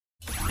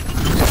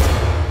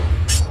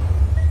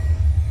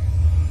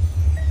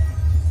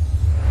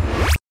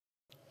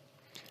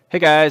Hey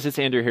guys, it's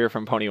Andrew here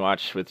from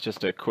PonyWatch with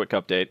just a quick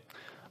update.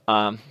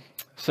 Um,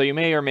 so you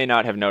may or may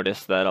not have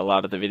noticed that a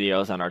lot of the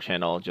videos on our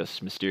channel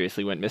just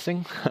mysteriously went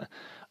missing.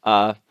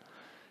 uh,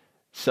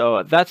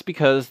 so that's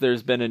because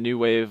there's been a new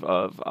wave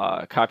of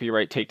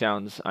copyright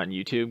takedowns on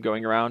YouTube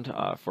going around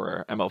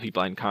for MLP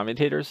blind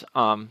commentators.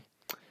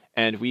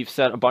 And we've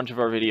set a bunch of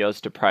our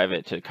videos to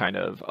private to kind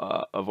of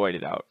avoid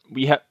it out.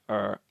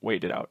 Or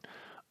wait it out.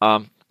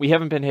 We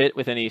haven't been hit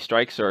with any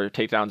strikes or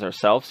takedowns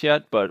ourselves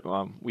yet, but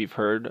we've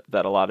heard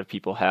that a lot of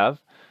people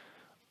have.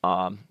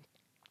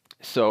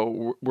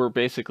 So we're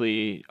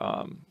basically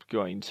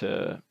going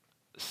to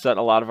set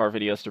a lot of our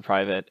videos to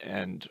private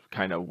and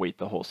kind of wait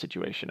the whole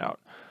situation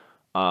out.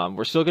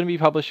 We're still going to be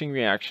publishing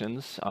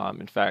reactions.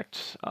 In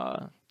fact,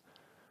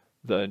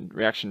 the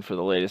reaction for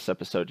the latest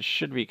episode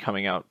should be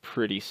coming out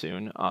pretty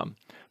soon.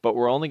 But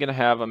we're only going to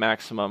have a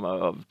maximum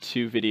of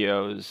 2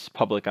 videos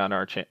public on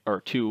our channel, or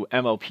 2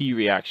 MLP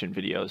reaction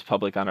videos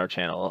public on our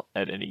channel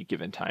at any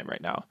given time right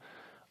now.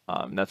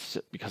 That's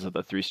because of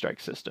the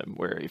 3-strike system,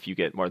 where if you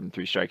get more than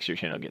 3 strikes, your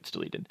channel gets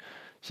deleted.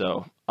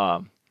 So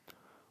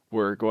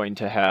we're going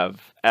to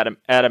have,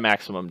 at a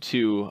maximum,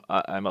 2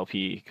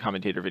 MLP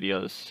commentator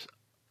videos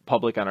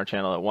public on our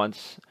channel at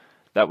once.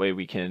 That way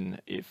we can,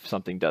 if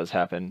something does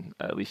happen,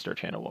 at least our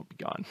channel won't be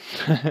gone.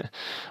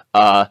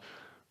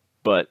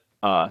 But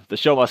the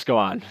show must go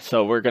on,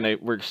 so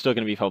we're still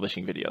gonna be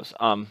publishing videos.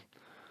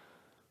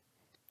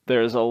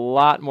 There's a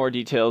lot more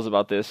details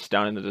about this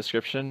down in the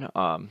description.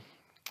 I've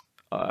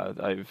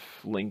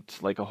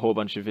linked like a whole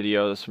bunch of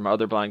videos from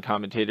other blind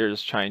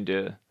commentators trying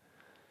to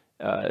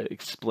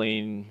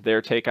explain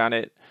their take on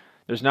it.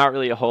 There's not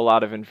really a whole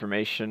lot of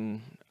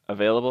information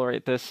available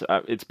right this.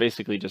 It's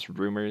basically just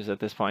rumors at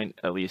this point,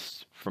 at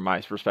least from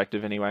my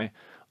perspective anyway.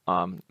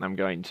 I'm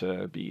going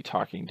to be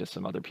talking to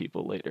some other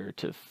people later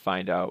to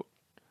find out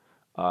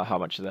how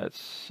much of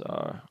that's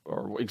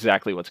or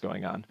exactly what's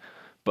going on.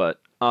 But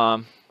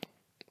that's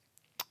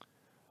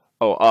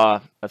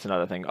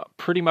another thing.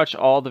 Pretty much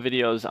all the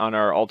videos on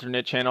our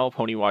alternate channel,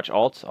 PonyWatch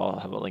Alt, I'll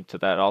have a link to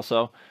that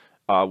also,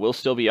 will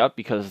still be up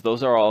because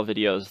those are all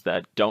videos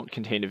that don't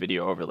contain a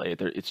video overlay.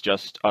 It's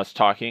just us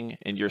talking,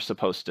 and you're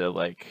supposed to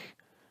like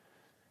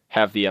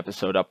have the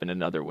episode up in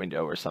another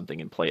window or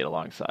something and play it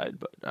alongside.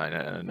 But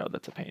I know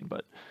that's a pain,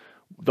 but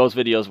those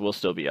videos will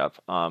still be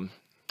up.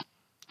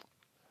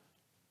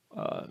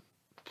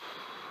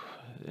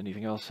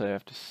 Anything else I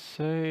have to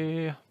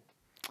say?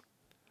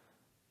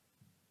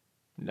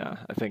 No,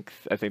 I think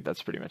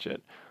that's pretty much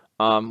it.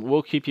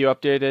 We'll keep you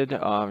updated.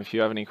 If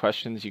you have any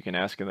questions, you can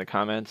ask in the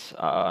comments.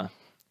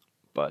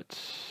 But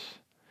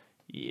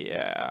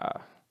yeah.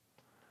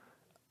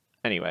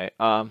 Anyway,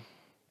 we'll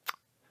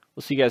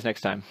see you guys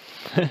next time.